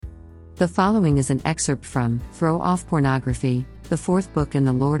The following is an excerpt from Throw Off Pornography, the fourth book in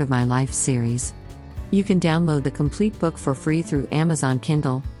the Lord of My Life series. You can download the complete book for free through Amazon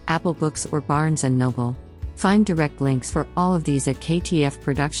Kindle, Apple Books, or Barnes & Noble. Find direct links for all of these at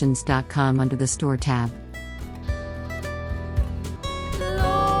ktfproductions.com under the Store tab.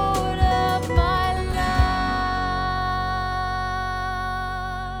 Lord of my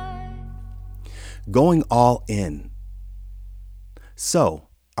life. Going all in. So,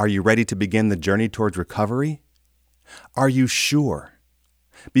 are you ready to begin the journey towards recovery? Are you sure?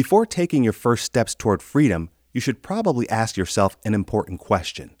 Before taking your first steps toward freedom, you should probably ask yourself an important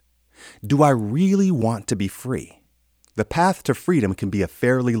question. Do I really want to be free? The path to freedom can be a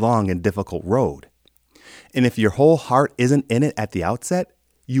fairly long and difficult road. And if your whole heart isn't in it at the outset,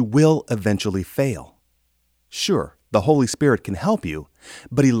 you will eventually fail. Sure, the Holy Spirit can help you,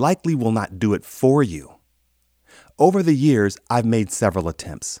 but He likely will not do it for you. Over the years, I've made several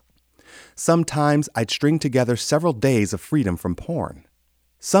attempts. Sometimes I'd string together several days of freedom from porn.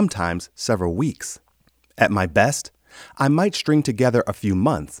 Sometimes several weeks. At my best, I might string together a few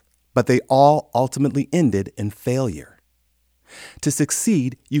months, but they all ultimately ended in failure. To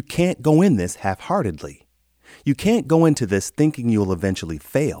succeed, you can't go in this half-heartedly. You can't go into this thinking you'll eventually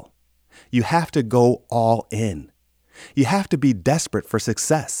fail. You have to go all in. You have to be desperate for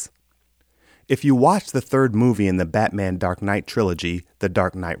success. If you watch the third movie in the Batman Dark Knight trilogy, The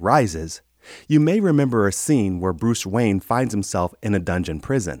Dark Knight Rises, you may remember a scene where Bruce Wayne finds himself in a dungeon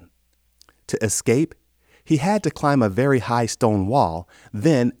prison. To escape, he had to climb a very high stone wall,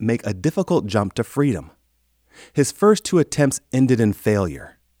 then make a difficult jump to freedom. His first two attempts ended in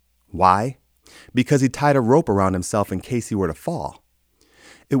failure. Why? Because he tied a rope around himself in case he were to fall.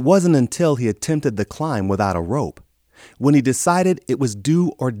 It wasn't until he attempted the climb without a rope, when he decided it was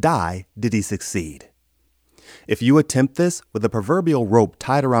do or die, did he succeed. If you attempt this with a proverbial rope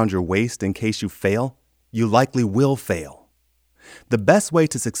tied around your waist in case you fail, you likely will fail. The best way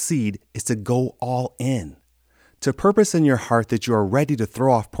to succeed is to go all in, to purpose in your heart that you are ready to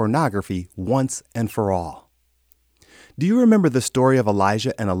throw off pornography once and for all. Do you remember the story of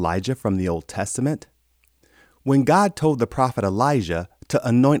Elijah and Elijah from the Old Testament? When God told the prophet Elijah to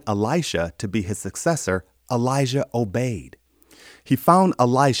anoint Elisha to be his successor, Elijah obeyed. He found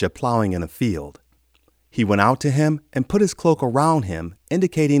Elisha plowing in a field. He went out to him and put his cloak around him,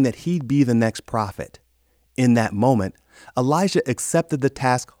 indicating that he'd be the next prophet. In that moment, Elijah accepted the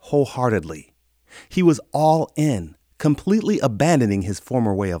task wholeheartedly. He was all in, completely abandoning his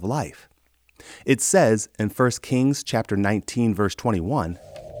former way of life. It says in 1 Kings chapter 19, verse 21,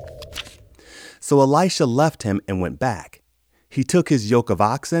 "So Elisha left him and went back. He took his yoke of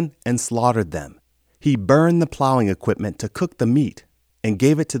oxen and slaughtered them. He burned the plowing equipment to cook the meat and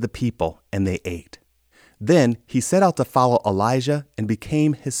gave it to the people, and they ate. Then he set out to follow Elijah and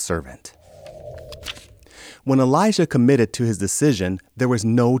became his servant." When Elijah committed to his decision, there was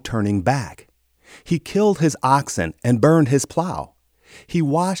no turning back. He killed his oxen and burned his plow. He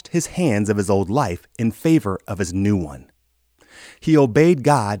washed his hands of his old life in favor of his new one. He obeyed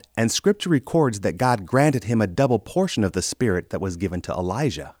God, and Scripture records that God granted him a double portion of the Spirit that was given to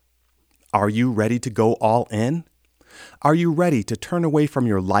Elijah. Are you ready to go all in? Are you ready to turn away from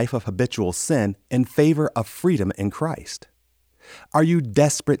your life of habitual sin in favor of freedom in Christ? Are you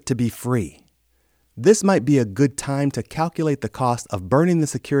desperate to be free? This might be a good time to calculate the cost of burning the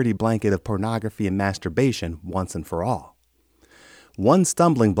security blanket of pornography and masturbation once and for all. One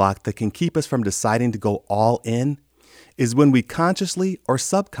stumbling block that can keep us from deciding to go all in is when we consciously or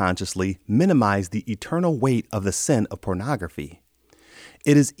subconsciously minimize the eternal weight of the sin of pornography.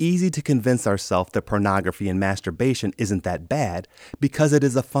 It is easy to convince ourselves that pornography and masturbation isn't that bad because it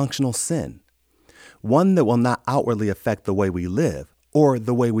is a functional sin, one that will not outwardly affect the way we live or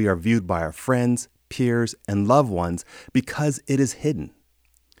the way we are viewed by our friends, peers, and loved ones because it is hidden.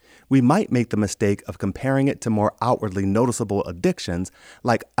 We might make the mistake of comparing it to more outwardly noticeable addictions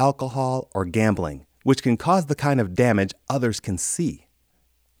like alcohol or gambling, which can cause the kind of damage others can see.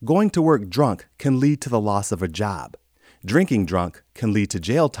 Going to work drunk can lead to the loss of a job. Drinking drunk can lead to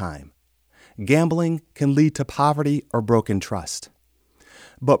jail time. Gambling can lead to poverty or broken trust.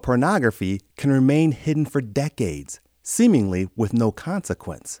 But pornography can remain hidden for decades, seemingly with no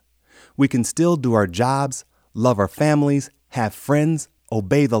consequence. We can still do our jobs, love our families, have friends,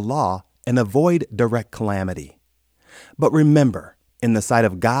 obey the law, and avoid direct calamity. But remember, in the sight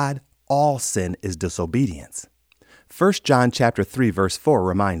of God, all sin is disobedience. 1 John chapter 3, verse 4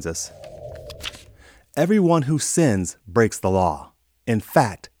 reminds us, "Everyone who sins breaks the law. In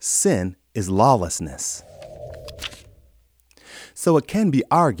fact, sin is lawlessness." So it can be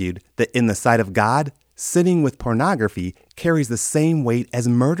argued that in the sight of God, sinning with pornography carries the same weight as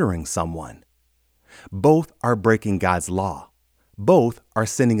murdering someone. Both are breaking God's law. Both are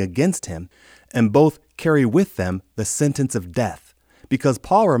sinning against Him, and both carry with them the sentence of death, because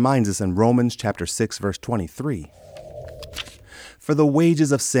Paul reminds us in Romans chapter 6, verse 23, "For the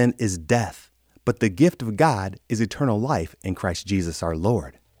wages of sin is death, but the gift of God is eternal life in Christ Jesus our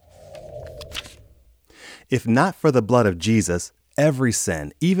Lord." If not for the blood of Jesus, every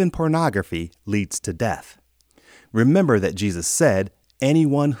sin, even pornography, leads to death. Remember that Jesus said,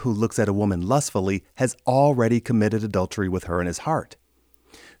 "Anyone who looks at a woman lustfully has already committed adultery with her in his heart."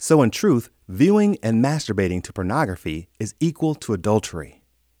 So in truth, viewing and masturbating to pornography is equal to adultery.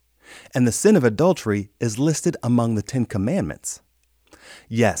 And the sin of adultery is listed among the 10 Commandments.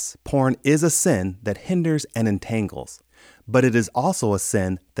 Yes, porn is a sin that hinders and entangles, but it is also a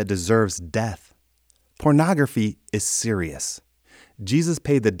sin that deserves death. Pornography is serious. Jesus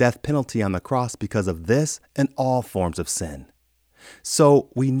paid the death penalty on the cross because of this and all forms of sin.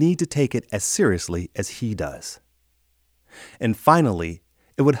 So we need to take it as seriously as He does. And finally,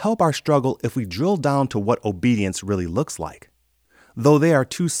 it would help our struggle if we drill down to what obedience really looks like. Though they are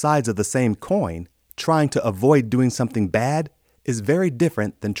two sides of the same coin, trying to avoid doing something bad is very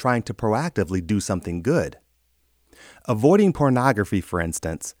different than trying to proactively do something good. Avoiding pornography, for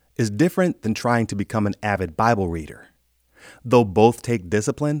instance, is different than trying to become an avid Bible reader. Though both take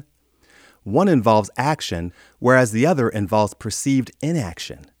discipline, one involves action, whereas the other involves perceived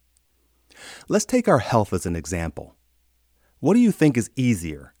inaction. Let's take our health as an example. What do you think is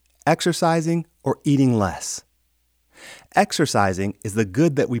easier, exercising or eating less? Exercising is the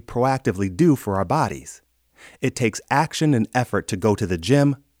good that we proactively do for our bodies. It takes action and effort to go to the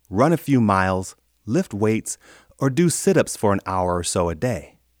gym, run a few miles, lift weights, or do sit-ups for an hour or so a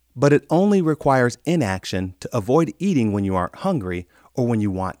day. But it only requires inaction to avoid eating when you aren't hungry or when you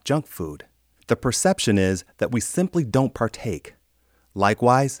want junk food. The perception is that we simply don't partake.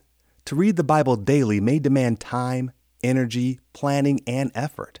 Likewise, to read the Bible daily may demand time, energy, planning, and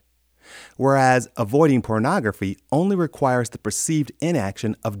effort. Whereas avoiding pornography only requires the perceived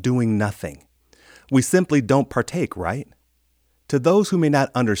inaction of doing nothing. We simply don't partake, right? To those who may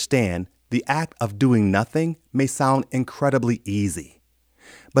not understand, the act of doing nothing may sound incredibly easy,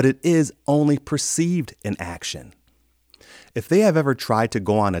 but it is only perceived inaction. If they have ever tried to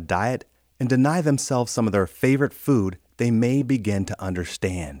go on a diet and deny themselves some of their favorite food, they may begin to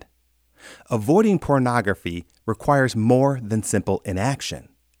understand. Avoiding pornography requires more than simple inaction.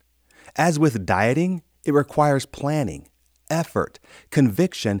 As with dieting, it requires planning, effort,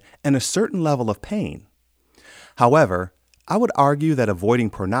 conviction, and a certain level of pain. However, I would argue that avoiding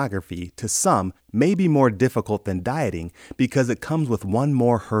pornography to some may be more difficult than dieting because it comes with one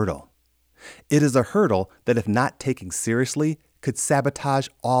more hurdle. It is a hurdle that, if not taken seriously, could sabotage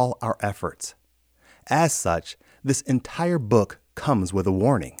all our efforts. As such, this entire book comes with a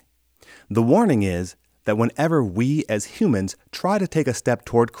warning. The warning is that whenever we as humans try to take a step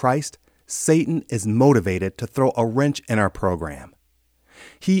toward Christ, Satan is motivated to throw a wrench in our program.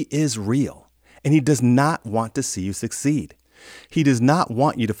 He is real, and he does not want to see you succeed. He does not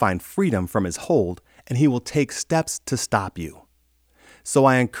want you to find freedom from his hold, and he will take steps to stop you. So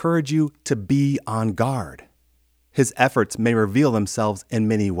I encourage you to be on guard. His efforts may reveal themselves in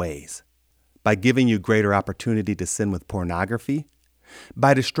many ways. By giving you greater opportunity to sin with pornography,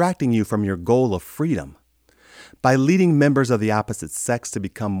 by distracting you from your goal of freedom, by leading members of the opposite sex to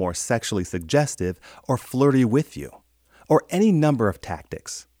become more sexually suggestive or flirty with you, or any number of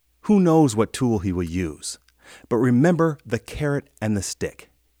tactics. Who knows what tool he will use? But remember the carrot and the stick.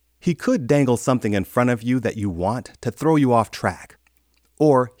 He could dangle something in front of you that you want to throw you off track,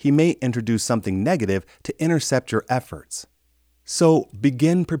 or he may introduce something negative to intercept your efforts. So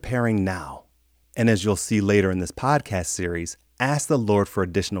begin preparing now. And as you'll see later in this podcast series, ask the Lord for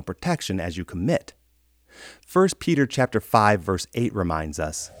additional protection as you commit. 1 Peter chapter 5, verse 8 reminds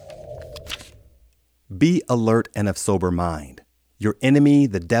us, "Be alert and of sober mind. Your enemy,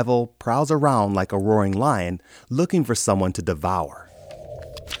 the devil, prowls around like a roaring lion, looking for someone to devour."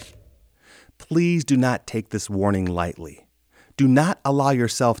 Please do not take this warning lightly. Do not allow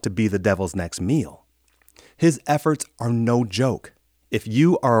yourself to be the devil's next meal. His efforts are no joke. If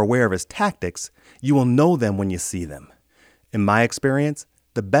you are aware of his tactics, you will know them when you see them. In my experience,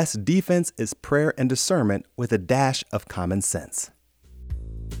 the best defense is prayer and discernment with a dash of common sense.